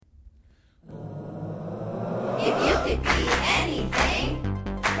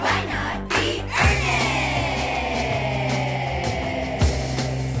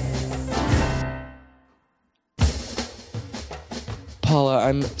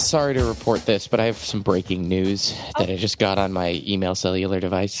I'm sorry to report this, but I have some breaking news that I just got on my email cellular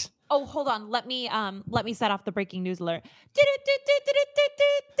device. Oh, hold on. Let me set off the breaking news alert.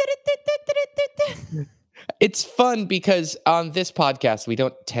 It's fun because on this podcast, we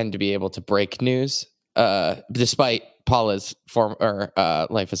don't tend to be able to break news, despite Paula's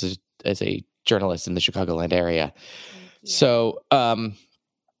life as a journalist in the Chicagoland area. So I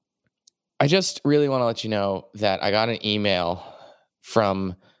just really want to let you know that I got an email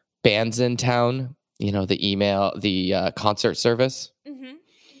from Bands in Town, the concert service. Mm-hmm.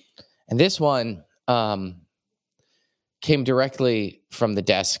 And this one came directly from the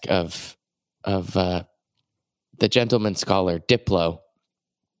desk of the gentleman scholar Diplo.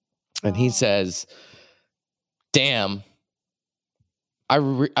 And he says, damn,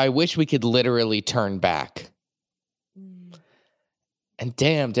 I wish we could literally turn back. And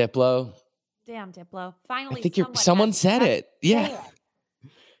damn, Diplo. Damn, Diplo. Finally, I think someone said it. Yeah. It.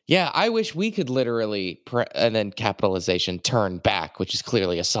 Yeah, I wish we could literally, and then capitalization, turn back, which is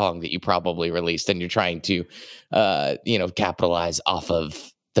clearly a song that you probably released and you're trying to, capitalize off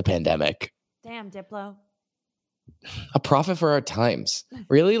of the Damn, Diplo. A prophet for our times.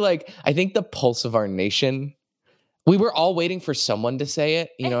 Really, I think the pulse of our nation, we were all waiting for someone to say it.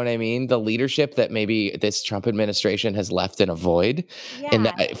 You know what I mean? The leadership that maybe this Trump administration has left in a void,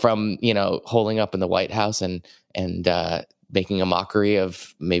 from holding up in the White House and making a mockery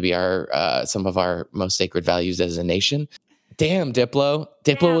of maybe some of our most sacred values as a nation. Damn, Diplo.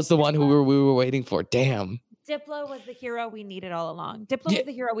 Diplo was the one who we were waiting for. Damn. Diplo was the hero we needed all along. Diplo was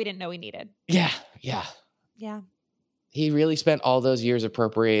the hero we didn't know we needed. Yeah. He really spent all those years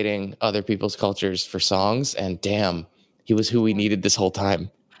appropriating other people's cultures for songs, and damn, he was who we needed this whole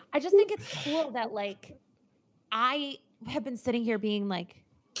time. I just think it's cool that I have been sitting here being like,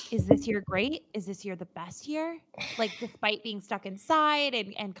 is this year great? Is this year the best year? Despite being stuck inside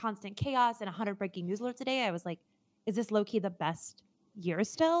and constant chaos and 100 breaking news alerts a day, I was like, is this low-key the best year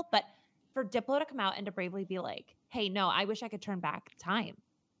still? But for Diplo to come out and to bravely be like, hey, no, I wish I could turn back time.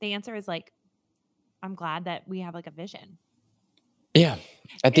 The answer is I'm glad that we have a vision. Yeah.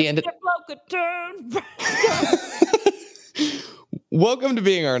 At the end of Diplo could turn back. Welcome to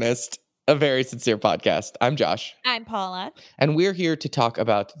Being Earnest, a very sincere podcast. I'm Josh. I'm Paula. And we're here to talk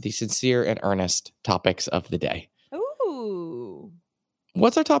about the sincere and earnest topics of the day. Ooh.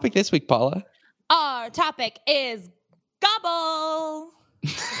 What's our topic this week, Paula? Our topic is gobble.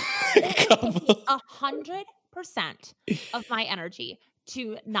 100% of my energy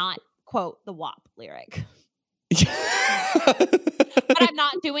to not quote the WAP lyric. But I'm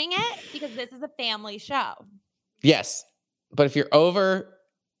not doing it because this is a family show. Yes. But if you're over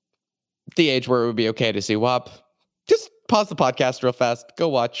the age where it would be okay to see WAP, just pause the podcast real fast, go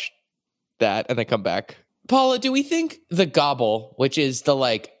watch that, and then come back. Paula, do we think the gobble, which is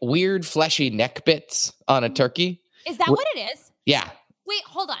the weird fleshy neck bits on a turkey? Is that what it is? Yeah. Wait,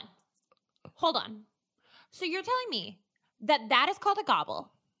 hold on. So you're telling me that is called a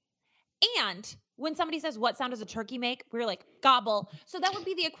gobble, and when somebody says, what sound does a turkey make? We're like, gobble. So that would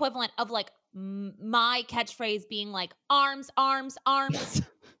be the equivalent of my catchphrase being arms, arms, arms.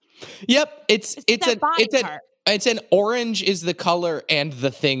 Yep. It's an orange is the color and the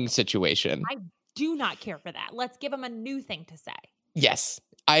thing situation. I do not care for that. Let's give them a new thing to say. Yes,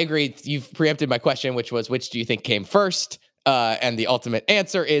 I agree. You've preempted my question, which was, which do you think came first? And the ultimate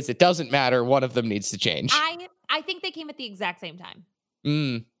answer is it doesn't matter. One of them needs to change. I think they came at the exact same time.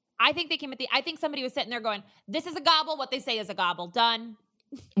 I think somebody was sitting there going, this is a gobble. What they say is a gobble. Done.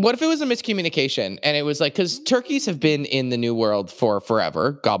 What if it was a miscommunication and it was because turkeys have been in the New World for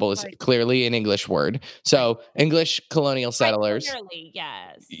forever. Gobble is clearly an English word. So English colonial settlers. Clearly,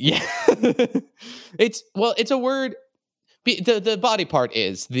 yes. Yeah. It's a word. The body part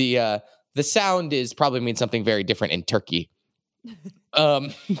is the sound is probably means something very different in Turkey.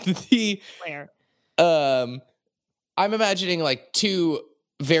 I'm imagining two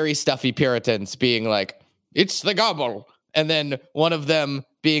very stuffy Puritans being it's the gobble. And then one of them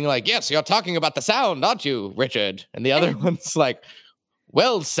being yes, you're talking about the sound, aren't you, Richard? And the other one's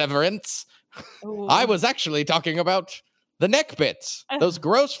well, Severance, I was actually talking about the neck bits, those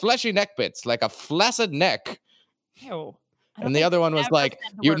gross fleshy neck bits, like a flaccid neck. Ew. And the other one was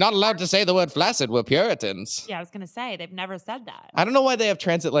you're not allowed to say the word flaccid, we're Puritans. Yeah, I was going to say, they've never said that. I don't know why they have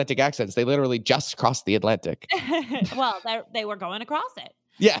transatlantic accents. They literally just crossed the Atlantic. Well, they were going across it.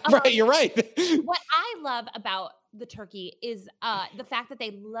 Yeah, right. You're right. What I love about the turkey is the fact that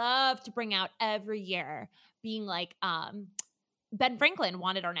they love to bring out every year being Ben Franklin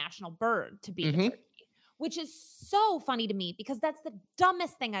wanted our national bird to be the turkey, which is so funny to me because that's the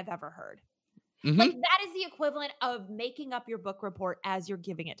dumbest thing I've ever heard. Mm-hmm. Like, that is the equivalent of making up your book report as you're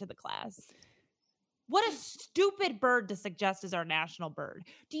giving it to the class. What a stupid bird to suggest as our national bird.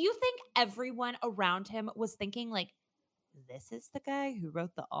 Do you think everyone around him was thinking, like, this is the guy who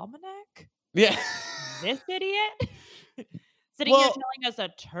wrote the almanac? Yeah. This idiot? Sitting here Well, telling us a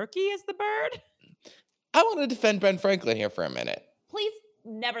turkey is the bird? I want to defend Ben Franklin here for a minute. Please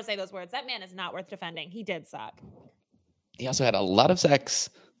never say those words. That man is not worth defending. He did suck. He also had a lot of sex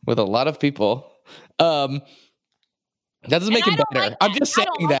with a lot of people. That doesn't make him better. Like I'm just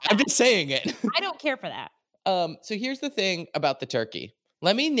saying that. I'm that. just saying it. I don't care for that. So here's the thing about the turkey.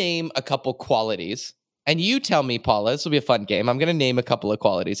 Let me name a couple qualities, and you tell me, Paula. This will be a fun game. I'm going to name a couple of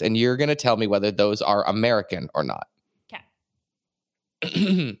qualities, and you're going to tell me whether those are American or not. Okay.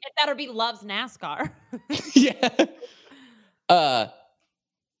 It better be loves NASCAR. Yeah.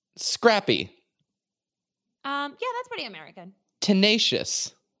 Scrappy. Yeah, that's pretty American.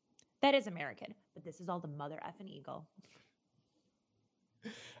 Tenacious. That is American, but this is all the mother effing eagle.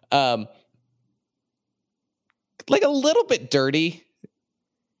 Like a little bit dirty.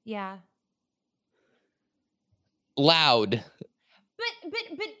 Yeah. Loud. But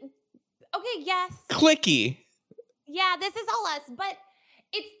okay, yes. Clicky. Yeah, this is all us, but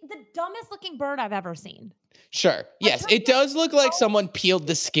it's the dumbest looking bird I've ever seen. Sure. Yes, it does look like someone peeled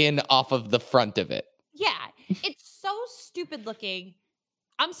the skin off of the front of it. Yeah, it's so stupid looking.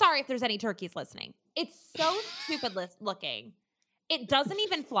 I'm sorry if there's any turkeys listening. It's so stupid looking. It doesn't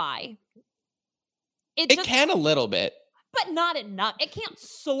even fly. It can a little bit. But not enough. It can't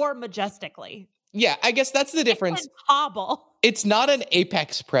soar majestically. Yeah, I guess that's the difference. It can hobble. It's not an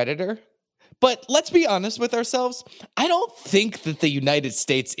apex predator. But let's be honest with ourselves. I don't think that the United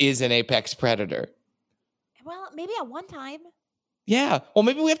States is an apex predator. Well, maybe at one time. Yeah. Well,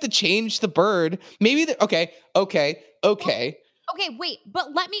 maybe we have to change the bird. Maybe okay. Okay, wait.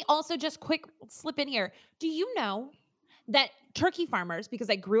 But let me also just quick slip in here. Do you know that turkey farmers, because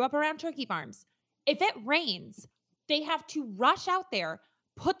I grew up around turkey farms, if it rains, they have to rush out there,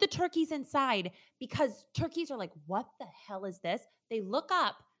 put the turkeys inside because turkeys are like, what the hell is this? They look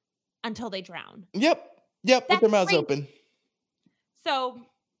up until they drown. Yep. With their mouths open. So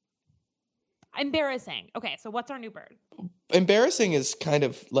embarrassing. Okay, so what's our new bird? Embarrassing is kind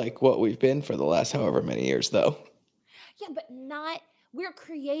of like what we've been for the last however many years, though. Yeah, but we're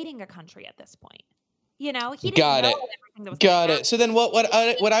creating a country at this point. You know, he didn't Got know it. everything that was Got it. So then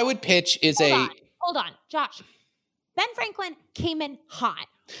what I would pitch is Hold on, Josh. Ben Franklin came in hot.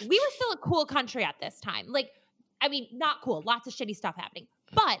 We were still a cool country at this time. Like, I mean, not cool. Lots of shitty stuff happening.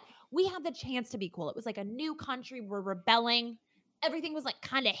 But we had the chance to be cool. It was like a new country. We're rebelling. Everything was like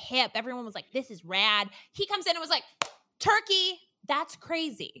kind of hip. Everyone was like, this is rad. He comes in and was like, turkey. That's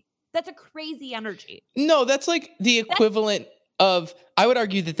crazy. That's a crazy energy. No, that's like the equivalent of, I would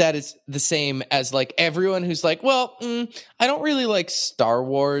argue that is the same as like everyone who's like, well, I don't really like Star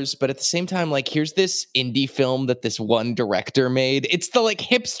Wars, but at the same time, like, here's this indie film that this one director made. It's the like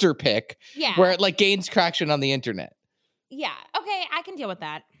hipster pick where it like gains traction on the internet. Yeah. Okay. I can deal with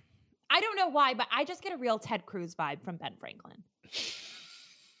that. I don't know why, but I just get a real Ted Cruz vibe from Ben Franklin.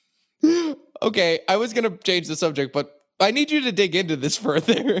 Okay. I was going to change the subject, but I need you to dig into this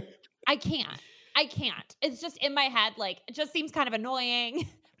further. I can't. It's just in my head. Like, it just seems kind of annoying.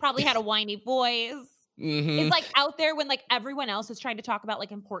 Probably had a whiny voice. Mm-hmm. It's like out there when like everyone else is trying to talk about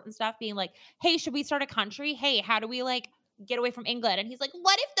like important stuff, being like, hey, should we start a country? Hey, how do we like get away from England? And he's like,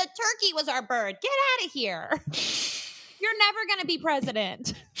 what if the turkey was our bird? Get out of here. You're never going to be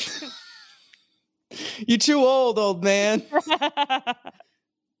president. You're too old man.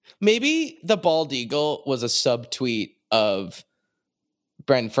 Maybe the bald eagle was a subtweet of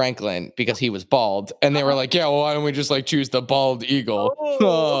Ben Franklin because he was bald, and they were like, yeah, well, why don't we just like choose the bald eagle?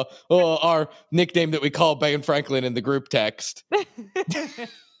 Our nickname that we call Ben Franklin in the group text. Because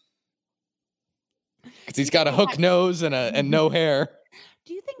he's got a hook nose and no hair.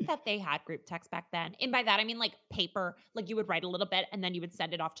 Do you think that they had group text back then? And by that, I mean like paper, like you would write a little bit and then you would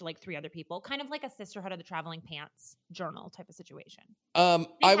send it off to like 3 other people, kind of like a Sisterhood of the Traveling Pants journal type of situation.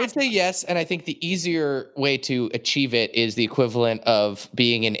 I would say yes. And I think the easier way to achieve it is the equivalent of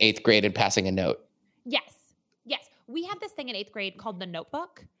being in 8th grade and passing a note. Yes. We had this thing in 8th grade called the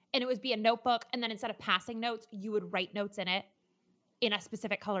notebook, and it would be a notebook. And then instead of passing notes, you would write notes in it in a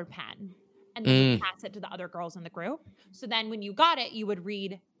specific colored pen. And then you pass it to the other girls in the group. So then when you got it, you would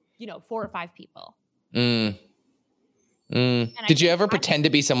read, 4 or 5 people. Did you ever pretend to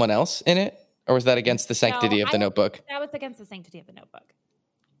be someone else in it? Or was that against the sanctity of the notebook? That was against the sanctity of the notebook.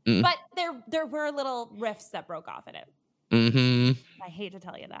 But there were little riffs that broke off in it. I hate to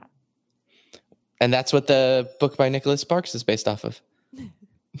tell you that. And that's what the book by Nicholas Sparks is based off of.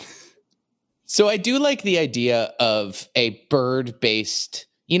 So I do like the idea of a bird-based,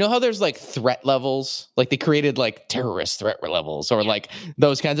 you know how there's like threat levels? Like they created like terrorist threat levels or like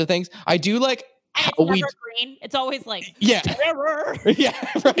those kinds of things. I do like And how it's we never green. It's always like terror. Yeah,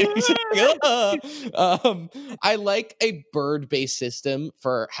 right. I like a bird-based system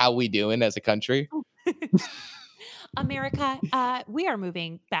for how we doing as a country. America, we are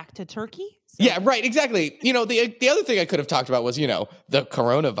moving back to Turkey. So. Yeah, right, exactly. You know, the other thing I could have talked about was, you know, the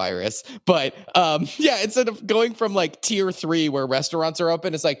coronavirus. But yeah, instead of going from like tier 3 where restaurants are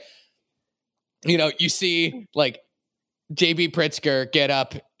open, it's like, you know, you see like JB Pritzker get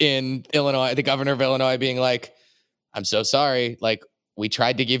up in Illinois, the governor of Illinois, being like, I'm so sorry. Like, we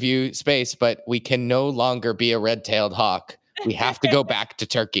tried to give you space, but we can no longer be a red-tailed hawk. We have to go back to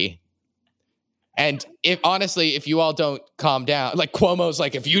Turkey. And if you all don't calm down, like Cuomo's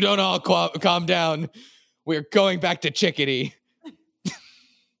like, if you don't all calm down, we're going back to Chickadee.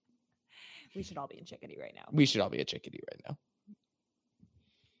 We should all be in Chickadee right now. We should all be at Chickadee right now.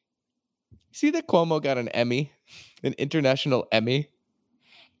 See that Cuomo got an Emmy, an international Emmy?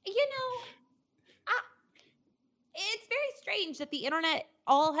 You know, it's very strange that the internet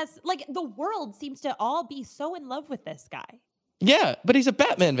all has, like, the world seems to all be so in love with this guy. Yeah, but he's a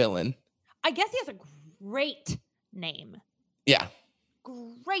Batman villain. I guess he has a great name. Yeah.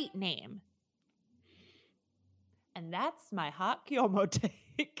 Great name. And that's my hot Cuomo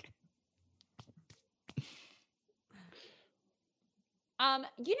take.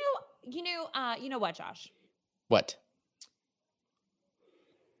 You know what, Josh? What?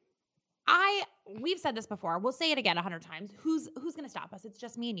 We've said this before. We'll say it again 100 times. Who's going to stop us? It's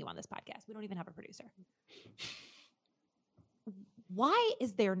just me and you on this podcast. We don't even have a producer. Why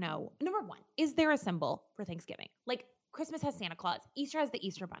is there number one, is there a symbol for Thanksgiving? Like Christmas has Santa Claus, Easter has the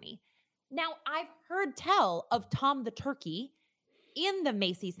Easter Bunny. Now, I've heard tell of Tom the Turkey in the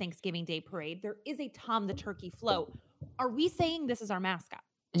Macy's Thanksgiving Day Parade. There is a Tom the Turkey float. Are we saying this is our mascot?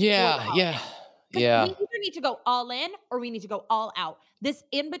 Yeah. We either need to go all in or we need to go all out. This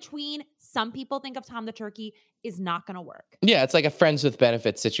in between, some people think of Tom the Turkey, is not going to work. Yeah, it's like a friends with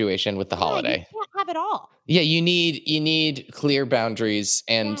benefits situation with the holiday. You can't have it all. Yeah, you need clear boundaries,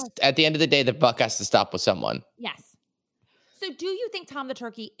 and at the end of the day, the buck has to stop with someone. Yes. So do you think Tom the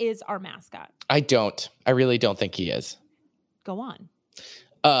Turkey is our mascot? I don't. I really don't think he is. Go on.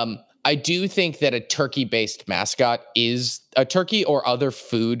 I do think that a turkey-based mascot is a turkey or other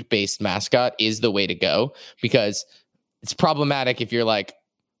food-based mascot is the way to go, because it's problematic if you're like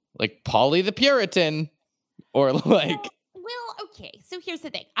Polly the Puritan or like. Well, okay. So here's the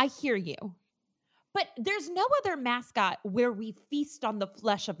thing. I hear you. But there's no other mascot where we feast on the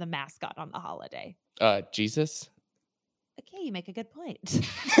flesh of the mascot on the holiday. Jesus. Okay, you make a good point.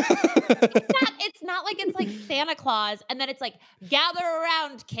 It's not like it's like Santa Claus and then it's like, gather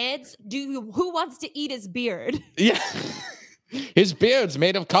around, kids. Who wants to eat his beard? Yeah. His beard's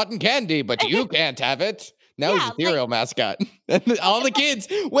made of cotton candy, but you can't have it. Now he's a cereal mascot. And all the kids.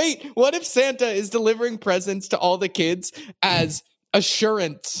 Wait, what if Santa is delivering presents to all the kids as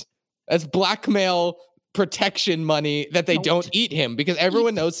assurance, as blackmail protection money that they don't eat him because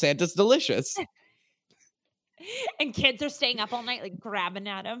everyone knows Santa's delicious. And kids are staying up all night, like grabbing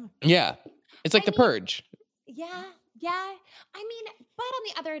at him. Yeah. It's like The Purge. Yeah. I mean, but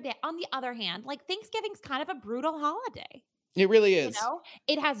on the other hand, like Thanksgiving's kind of a brutal holiday. It really is. You know?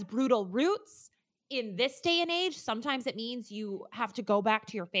 It has brutal roots. In this day and age, sometimes it means you have to go back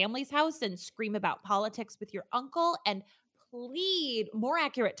to your family's house and scream about politics with your uncle and plead, more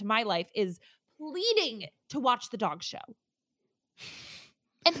accurate to my life, is pleading to watch the dog show.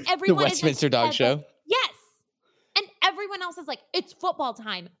 And everyone the Westminster Dog Show? Yes. And everyone else is like, it's football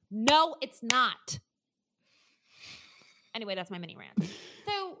time. No, it's not. Anyway, that's my mini rant.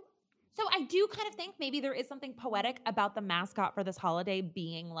 So I do kind of think maybe there is something poetic about the mascot for this holiday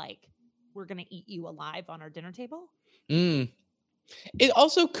being like, we're going to eat you alive on our dinner table. It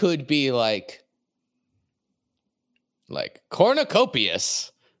also could be like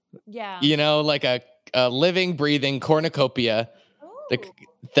cornucopious. Yeah. You know, like a living, breathing cornucopia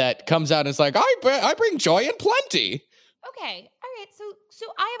that comes out and is like, I bring joy and plenty. Okay. All right. So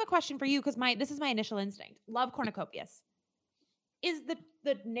I have a question for you because this is my initial instinct. Love cornucopious. Is the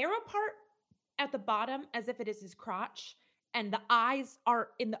narrow part at the bottom as if it is his crotch and the eyes are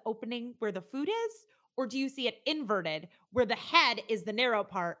in the opening where the food is? Or do you see it inverted where the head is the narrow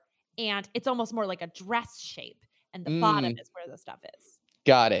part and it's almost more like a dress shape and the bottom is where the stuff is?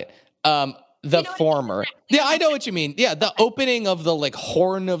 Got it. The former. Yeah, I know what you mean. Yeah, the opening of the like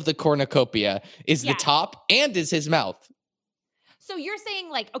horn of the cornucopia is the top and is his mouth. So you're saying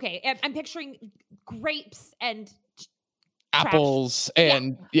like, okay, I'm picturing grapes and apples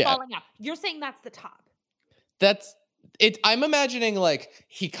and falling up. You're saying that's the top. That's it. I'm imagining like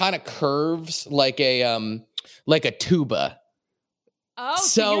he kind of curves like a tuba. Oh,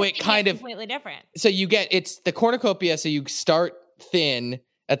 so it kind of completely different. So you get it's the cornucopia. So you start thin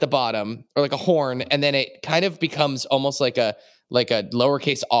at the bottom, or like a horn, and then it kind of becomes almost like a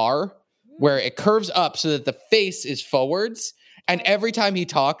lowercase r, where it curves up so that the face is forwards. And every time he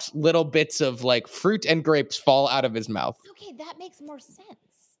talks, little bits of like fruit and grapes fall out of his mouth. Okay, that makes more sense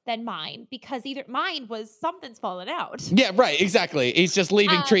than mine, because either mine was something's fallen out. Yeah, right, exactly. He's just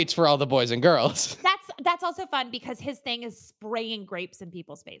leaving treats for all the boys and girls. That's also fun because his thing is spraying grapes in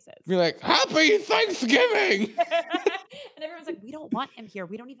people's faces. You're like, Happy Thanksgiving! And everyone's like, we don't want him here.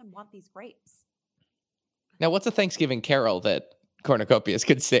 We don't even want these grapes. Now, what's a Thanksgiving carol that cornucopias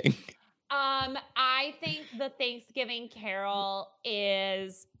could sing? I think the Thanksgiving carol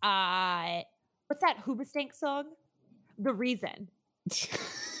is what's that Hoobastank song? The Reason.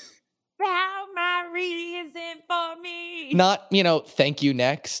 Found my reason for me. Not, thank you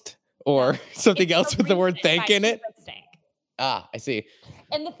next or something else with the word thank in it. Ah, I see.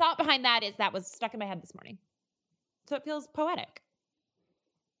 And the thought behind that is that was stuck in my head this morning. So it feels poetic.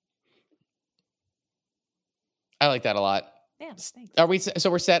 I like that a lot. Yeah, thanks. Are we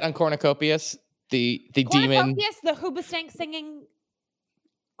so we're set on cornucopias? The demon. Cornucopias, the Hoobastank singing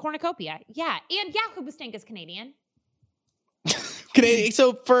cornucopia. Yeah. And yeah, Hoobastank is Canadian. Canadian.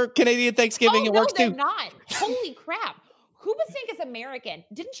 So for Canadian Thanksgiving, it works too. No, they're not. Holy crap. Hoobastank is American.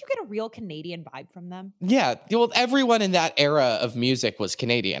 Didn't you get a real Canadian vibe from them? Yeah. Well, everyone in that era of music was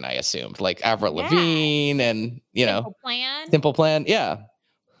Canadian, I assumed. Like Avril Lavigne and, Simple Plan. Yeah.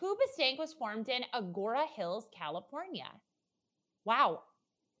 Hoobastank was formed in Agoura Hills, California. Wow.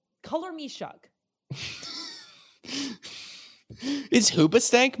 Color me shook. Is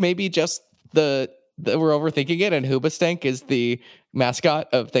Hoobastank maybe just we're overthinking it, and Hoobastank is the mascot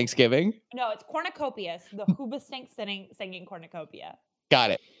of Thanksgiving? No, it's Cornucopias, the Hoobastank singing cornucopia. Got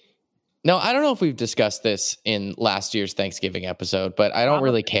it. No, I don't know if we've discussed this in last year's Thanksgiving episode, but I don't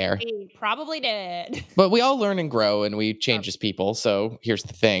really care. We probably did. But we all learn and grow, and we change as people. So here's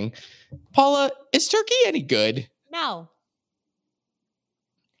the thing. Paula, is turkey any good? No.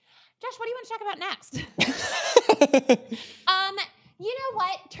 Josh, what do you want to talk about next? You know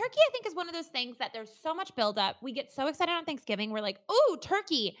what? Turkey, I think, is one of those things that there's so much buildup. We get so excited on Thanksgiving. We're like, ooh,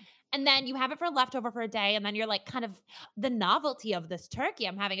 turkey. And then you have it for leftover for a day. And then you're like, kind of the novelty of this turkey.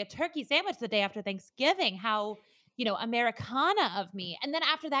 I'm having a turkey sandwich the day after Thanksgiving. How, Americana of me. And then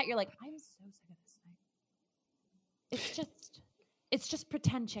after that, you're like, I'm so sick of this thing. It's just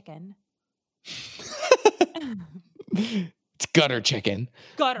pretend chicken. It's gutter chicken.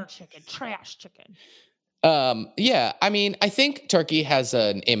 Gutter chicken. Trash chicken. Yeah, I mean, I think turkey has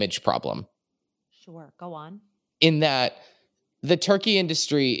an image problem. Sure, go on. In that the turkey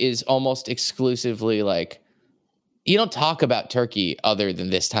industry is almost exclusively like, you don't talk about turkey other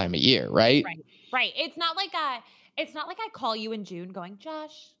than this time of year, right? Right. It's not like I call you in June going,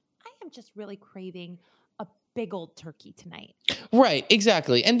 Josh, I am just really craving a big old turkey tonight. Right,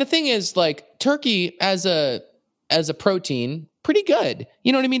 exactly. And the thing is, like, turkey as a protein, pretty good.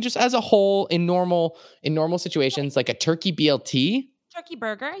 You know what I mean? Just as a whole, in normal situations, like a turkey BLT. Turkey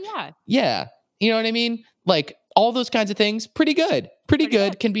burger, yeah. Yeah. You know what I mean? Like all those kinds of things, pretty good. Pretty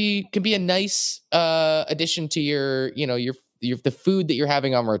good. Can be a nice addition to your the food that you're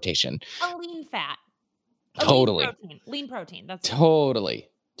having on rotation. A lean fat. Totally. Lean protein. That's totally.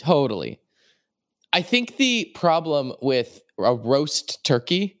 I think the problem with a roast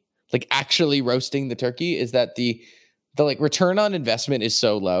turkey, like actually roasting the turkey, is that the like return on investment is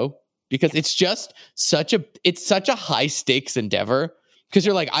so low because it's just such a high stakes endeavor, because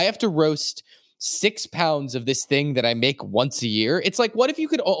you're like, I have to roast 6 pounds of this thing that I make once a year. It's like, what if you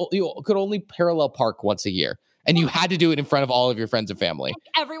could only parallel park once a year and you had to do it in front of all of your friends and family?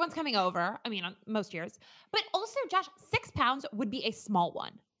 Like everyone's coming over. I mean, on most years, but also, Josh, 6 pounds would be a small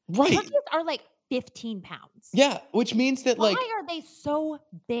one. Right. Turkeys are like 15 pounds. Yeah. Which means that why are they so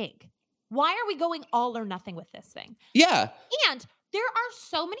big? Why are we going all or nothing with this thing? Yeah. And there are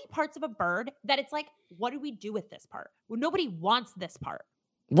so many parts of a bird that it's like, what do we do with this part? Well, nobody wants this part.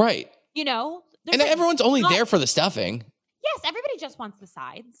 Right. And like everyone's only there for the stuffing. Yes, everybody just wants the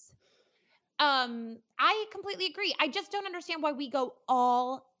sides. I completely agree. I just don't understand why we go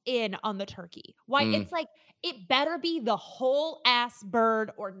all in on the turkey. Why it's like, it better be the whole ass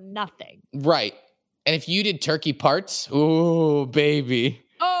bird or nothing. Right. And if you did turkey parts, ooh, baby.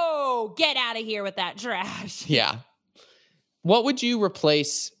 Oh, get out of here with that trash. Yeah. What would you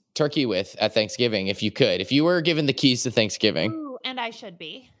replace turkey with at Thanksgiving if you could? If you were given the keys to Thanksgiving? Ooh, and I should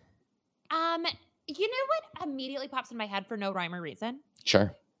be. You know what immediately pops in my head for no rhyme or reason?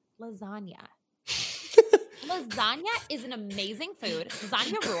 Sure. Lasagna. Lasagna is an amazing food.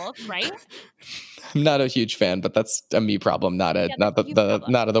 Lasagna rules, right? I'm not a huge fan, but that's a me problem, not Yeah, that's a you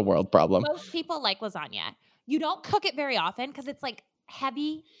problem. not a the world problem. Most people like lasagna. You don't cook it very often because it's like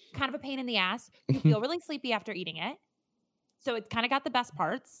heavy, kind of a pain in the ass. You feel really sleepy after eating it. So it's kind of got the best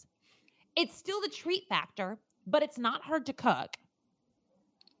parts. It's still the treat factor, but it's not hard to cook.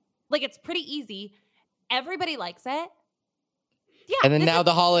 Like, it's pretty easy. Everybody likes it. Yeah. And then now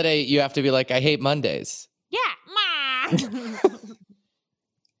the holiday, you have to be like, I hate Mondays. Yeah.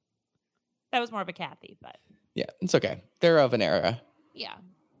 That was more of a Kathy, but. Yeah, it's okay. They're of an era. Yeah.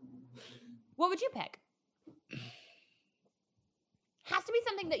 What would you pick? Has to be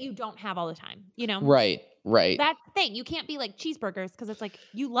something that you don't have all the time, you know? Right. That's the thing. You can't be like cheeseburgers because it's like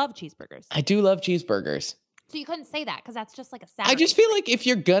you love cheeseburgers. I do love cheeseburgers. So you couldn't say that because that's just like a Saturday. I just feel like if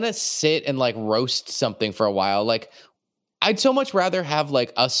you're gonna sit and like roast something for a while, like I'd so much rather have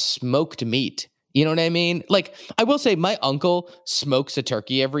like a smoked meat. You know what I mean? Like I will say my uncle smokes a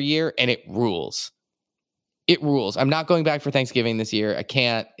turkey every year and it rules. It rules. I'm not going back for Thanksgiving this year. I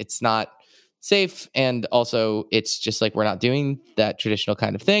can't. It's not safe. And also it's just like we're not doing that traditional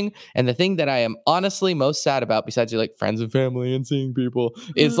kind of thing. And the thing that I am honestly most sad about, besides like friends and family and seeing people,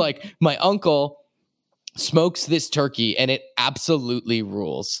 is like my uncle smokes this turkey and it absolutely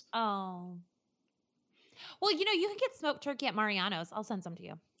rules. Oh. Well, you know, you can get smoked turkey at Mariano's. I'll send some to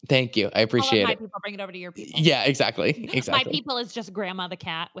you. Thank you. I appreciate my it. people bring it over to your people. Yeah, exactly. My people is just grandma the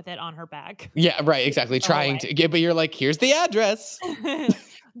cat with it on her back. Yeah, right. Exactly. Trying to get, but you're like, here's the address.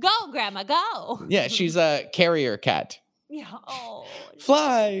 Go, grandma, go. Yeah, she's a carrier cat. Yeah. Oh.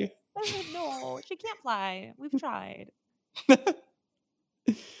 Fly. No, she can't fly. We've tried.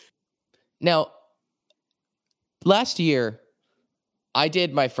 Now, last year, I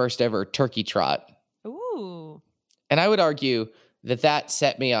did my first ever turkey trot. Ooh. And I would argue that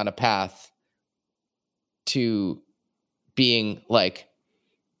set me on a path to being like,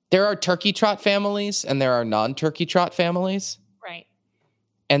 there are turkey trot families and there are non-turkey trot families. Right.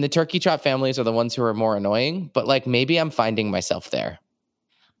 And the turkey trot families are the ones who are more annoying, but like maybe I'm finding myself there.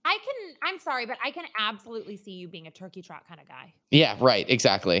 I'm sorry, but I can absolutely see you being a turkey trot kind of guy. Yeah, right.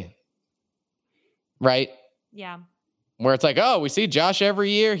 Exactly. Right? Yeah. Where it's like, oh, we see Josh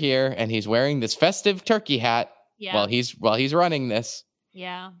every year here and he's wearing this festive turkey hat while he's running this.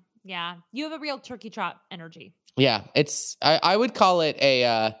 Yeah. Yeah. You have a real turkey trot energy. Yeah. It's I would call it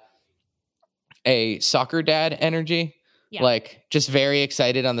a soccer dad energy. Yeah. Like just very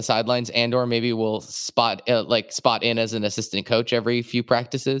excited on the sidelines and or maybe we'll spot in as an assistant coach every few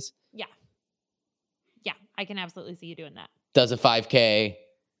practices. Yeah. Yeah. I can absolutely see you doing that. Does a 5K.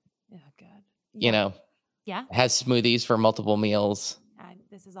 Oh, God. Yeah. You know. Yeah. Has smoothies for multiple meals.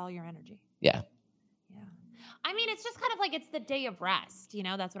 This is all your energy. Yeah. Yeah. I mean, it's just kind of like it's the day of rest. You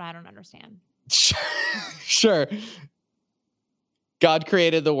know, that's what I don't understand. Sure. God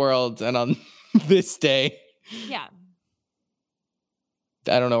created the world, and on this day. Yeah.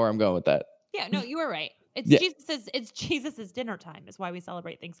 I don't know where I'm going with that. Yeah, no, you were right. It's Jesus's dinner time is why we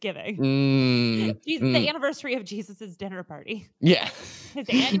celebrate Thanksgiving. The anniversary of Jesus's dinner party. Yeah. His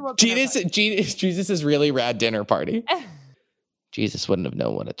annual dinner party. Jesus's really rad dinner party. Jesus wouldn't have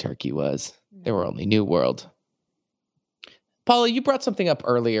known what a turkey was. No. They were only New World. Paula, you brought something up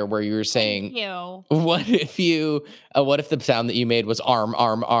earlier where you were saying, what if the sound that you made was arm,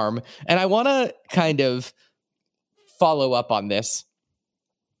 arm, arm? And I want to kind of follow up on this.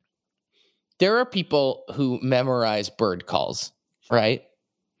 There are people who memorize bird calls, right?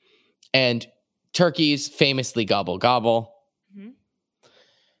 And turkeys famously gobble, gobble. Mm-hmm.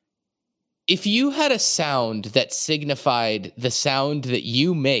 If you had a sound that signified the sound that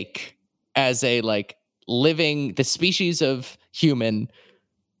you make as a living, the species of human,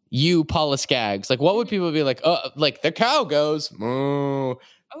 you, Paula Skaggs, what would people be like? Oh, the cow goes, moo.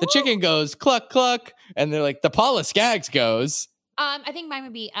 The chicken goes, cluck, cluck. And they're like, the Paula Skaggs goes. I think mine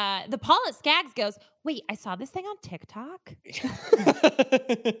would be the Paula Skaggs goes, wait, I saw this thing on TikTok. It's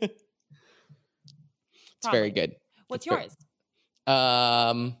very good. What's yours?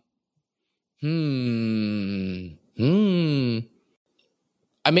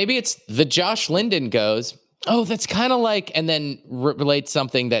 Maybe it's the Josh Linden goes, oh, that's kind of like, and then relates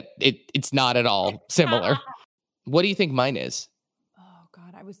something that it's not at all similar. What do you think mine is? Oh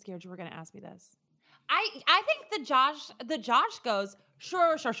God, I was scared you were going to ask me this. I think the Josh goes,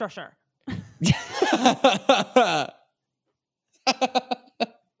 sure.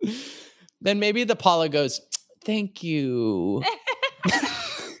 Then maybe the Paula goes, thank you.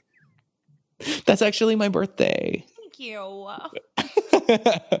 That's actually my birthday. Thank you.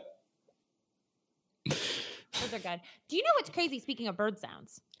 Those are good. Do you know what's crazy? Speaking of bird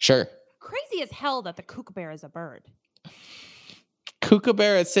sounds, Sure. crazy as hell that the kookaburra is a bird.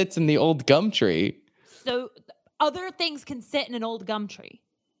 Kookaburra sits in the old gum tree. So other things can sit in an old gum tree.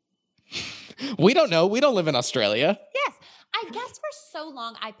 We don't know. We don't live in Australia. Yes. I guess for so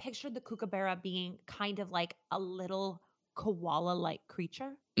long, I pictured the kookaburra being kind of like a little koala-like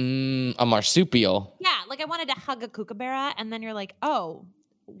creature. A marsupial. Yeah, like I wanted to hug a kookaburra, and then you're like, oh,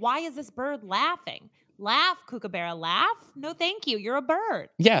 why is this bird laughing? Laugh, kookaburra, laugh? No, thank you. You're a bird.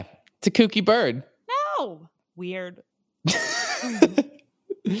 Yeah, it's a kooky bird. No. Weird.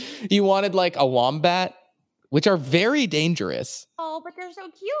 You wanted like a wombat, which are very dangerous. Oh, but they're so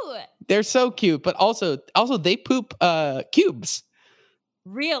cute. They're so cute, but also they poop cubes.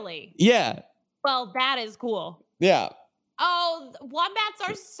 Really? Yeah. Well, that is cool. Yeah. Oh, wombats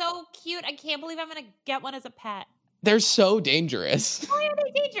are so cute. I can't believe I'm going to get one as a pet. They're so dangerous. Why are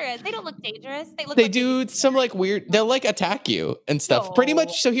they dangerous? They don't look dangerous. They do some like weird, they'll like attack you and stuff. Pretty No.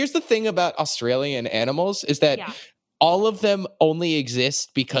 much. So here's the thing about Australian animals is that Yeah. all of them only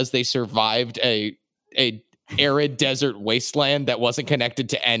exist because they survived a arid desert wasteland that wasn't connected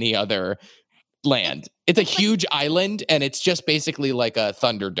to any other land. It's a huge island and it's just basically like a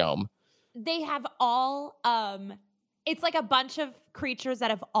Thunderdome. They have all it's like a bunch of creatures that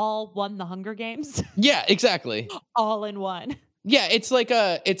have all won the Hunger Games Yeah, exactly. all in one. Yeah, it's like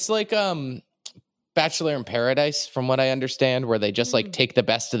Bachelor in Paradise, from what I understand, where they just like take the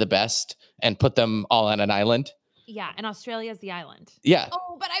best of the best and put them all on an island. Yeah, and Australia's the island. Yeah.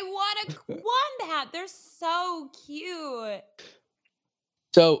 Oh, but I want a wombat. They're so cute.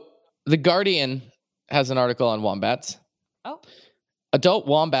 So The Guardian has an article on wombats. Oh. Adult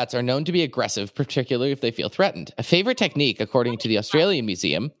wombats are known to be aggressive, particularly if they feel threatened. A favorite technique, according to the Australian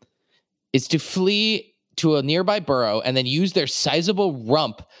Museum, is to flee to a nearby burrow and then use their sizable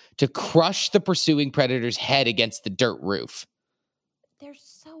rump to crush the pursuing predator's head against the dirt roof. They're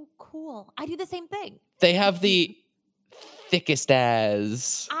so cool. I do the same thing. They have the thickest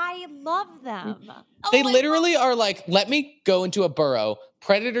as. I love them. They literally are like, let me go into a burrow.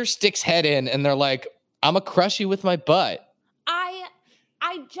 Predator sticks head in, and they're like, I'm going to crush you with my butt.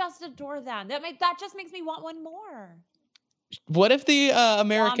 I just adore them. That just makes me want one more. What if the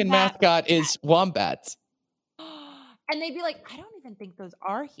American mascot is wombats? And they'd be like, I don't even think those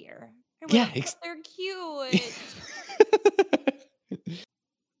are here. Yeah, they're cute.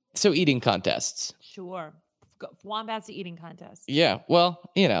 So eating contests. Sure. Wombats eating contests. Yeah, well,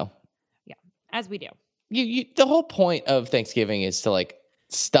 you know. Yeah, as we do. You the whole point of Thanksgiving is to like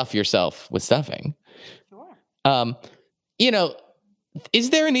stuff yourself with stuffing. Sure. You know, is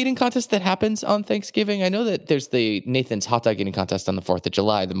there an eating contest that happens on Thanksgiving? I know that there's the Nathan's hot dog eating contest on the 4th of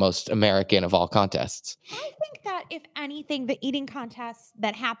July, the most American of all contests. I think that if anything, the eating contest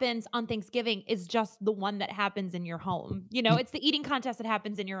that happens on Thanksgiving is just the one that happens in your home. You know, it's the eating contest that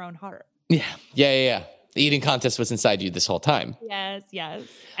happens in your own heart. Yeah. The eating contest was inside you this whole time. Yes. And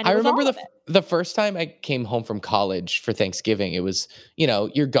I remember the first time I came home from college for Thanksgiving, it was, you know,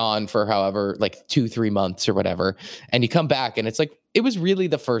 you're gone for however, like 2-3 months or whatever. And you come back and it's like, it was really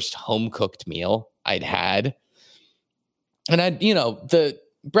the first home cooked meal I'd had. And the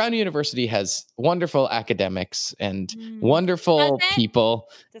Brown University has wonderful academics and wonderful people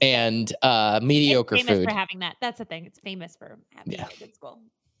and mediocre it's famous food. For having that. That's the thing. It's famous for having a good school.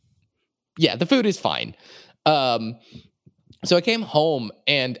 Yeah, the food is fine. So I came home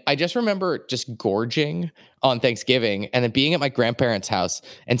and I just remember just gorging on Thanksgiving and then being at my grandparents' house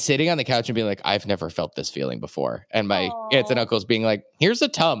and sitting on the couch and being like, I've never felt this feeling before. And my aunts and uncles being like, here's a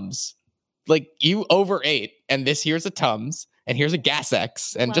Tums. Like, you overate and here's a Tums and here's a Gas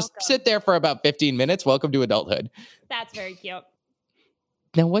X. And just sit there for about 15 minutes. Welcome to adulthood. That's very cute.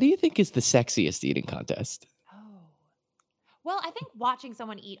 Now, what do you think is the sexiest eating contest? Well, I think watching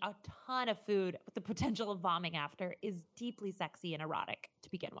someone eat a ton of food with the potential of vomiting after is deeply sexy and erotic to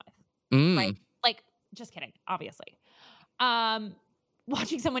begin with. Right? Like, just kidding, obviously.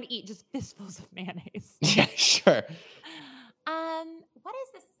 Watching someone eat just fistfuls of mayonnaise. Yeah, sure. What is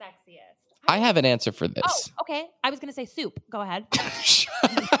the sexiest? I have an answer for this. Oh, okay. I was going to say soup. Go ahead. Depends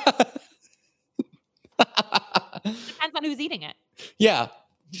on who's eating it. Yeah.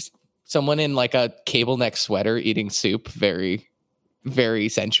 Just someone in like a cable neck sweater eating soup very, very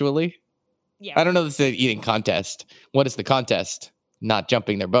sensually. Yeah. I don't know if it's an eating contest. What is the contest? Not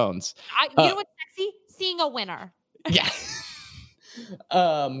jumping their bones. You know what's sexy? Seeing a winner. Yeah.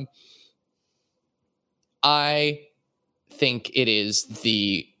 I think it is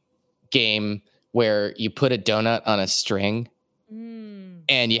the game where you put a donut on a string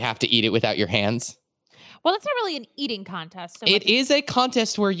and you have to eat it without your hands. Well, it's not really an eating contest. So it is a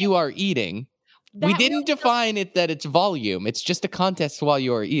contest where you are eating. We didn't define it that it's volume. It's just a contest while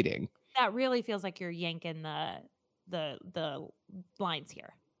you're eating. That really feels like you're yanking the lines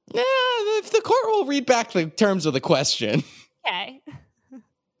here. Yeah, if the court will read back the terms of the question. Okay.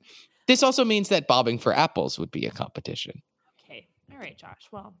 This also means that bobbing for apples would be a competition. Okay. All right, Josh.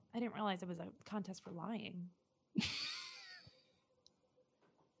 Well, I didn't realize it was a contest for lying.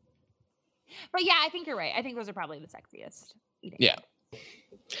 But yeah, I think you're right. I think those are probably the sexiest eating. Yeah.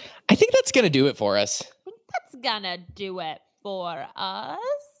 I think that's going to do it for us. I think that's going to do it for us.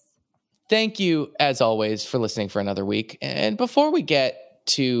 Thank you, as always, for listening for another week. And before we get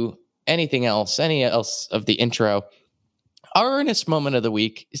to anything else, any else of the intro, our earnest moment of the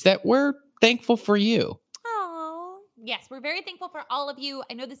week is that we're thankful for you. Oh, yes, we're very thankful for all of you.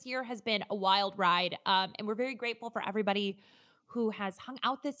 I know this year has been a wild ride, and we're very grateful for everybody who has hung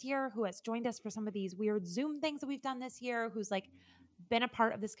out this year, who has joined us for some of these weird Zoom things that we've done this year, who's like been a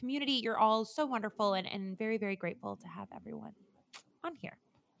part of this community. You're all so wonderful and very, very grateful to have everyone on here.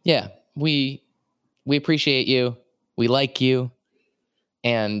 Yeah, we appreciate you. We like you.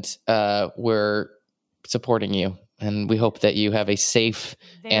 And we're supporting you. And we hope that you have a safe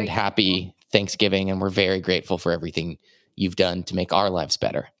and happy Thanksgiving. And we're very grateful for everything you've done to make our lives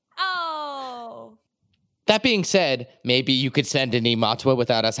better. Oh. That being said, maybe you could send an ematwa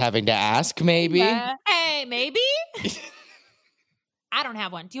without us having to ask, maybe? Hey, maybe? I don't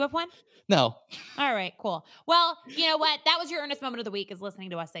have one. Do you have one? No. All right, cool. Well, you know what? That was your earnest moment of the week, is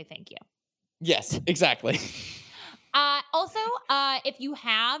listening to us say thank you. Yes, exactly. Also, if you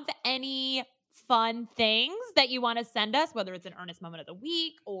have any fun things that you want to send us, whether it's an earnest moment of the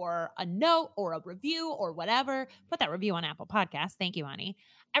week or a note or a review or whatever, put that review on Apple Podcasts. Thank you, honey.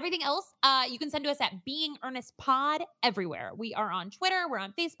 Everything else, you can send to us at Being Earnest Pod everywhere. We are on Twitter, we're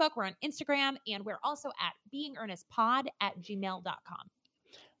on Facebook, we're on Instagram, and we're also at beingearnestpod@gmail.com.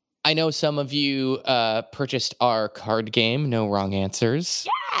 I know some of you purchased our card game, No Wrong Answers.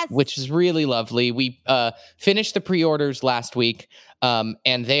 Yes! Which is really lovely. We finished the pre-orders last week, and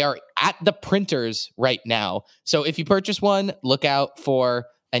they are at the printers right now. So if you purchase one, look out for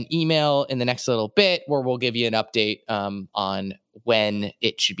an email in the next little bit where we'll give you an update on when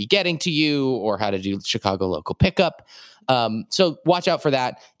it should be getting to you or how to do Chicago local pickup. So watch out for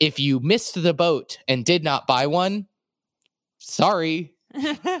that. If you missed the boat and did not buy one, sorry.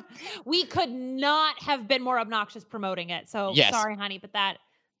 We could not have been more obnoxious promoting it. So Sorry, honey, but that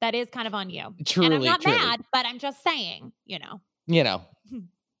is kind of on you. Truly, and I'm not mad, but I'm just saying, you know.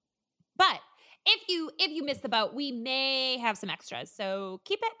 But if you missed the boat, we may have some extras. So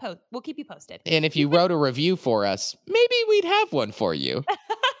we'll keep you posted. And if you wrote a review for us, maybe we'd have one for you.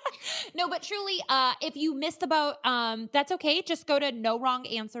 No, but truly, if you missed the boat, that's okay. Just go to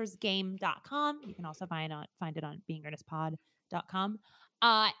NoWrongAnswersGame.com. You can also find it on BeingEarnestPod.com.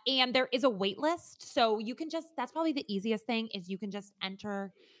 And there is a wait list. So you can that's probably the easiest thing, is you can just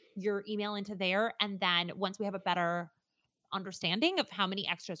enter your email into there. And then once we have a better understanding of how many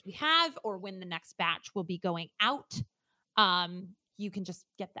extras we have or when the next batch will be going out, you can just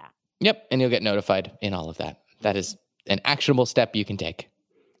get that. Yep. And you'll get notified in all of that. That is an actionable step you can take.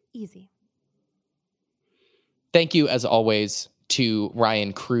 Easy. Thank you, as always, to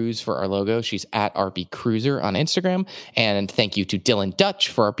Ryan Cruz for our logo. She's at RB Cruiser on Instagram. And thank you to Dylan Dutch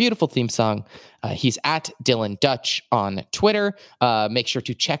for our beautiful theme song. He's at Dylan Dutch on Twitter. Make sure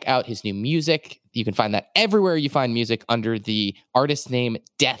to check out his new music. You can find that everywhere you find music under the artist name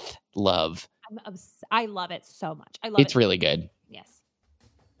Death Love. I love it so much. It's really good. Yes.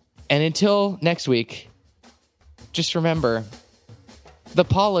 And until next week, just remember, the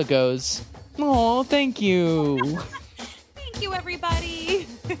Paula goes, "Oh, thank you." Thank you, everybody.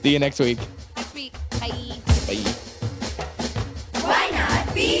 See you next week. Next week. Bye. Bye.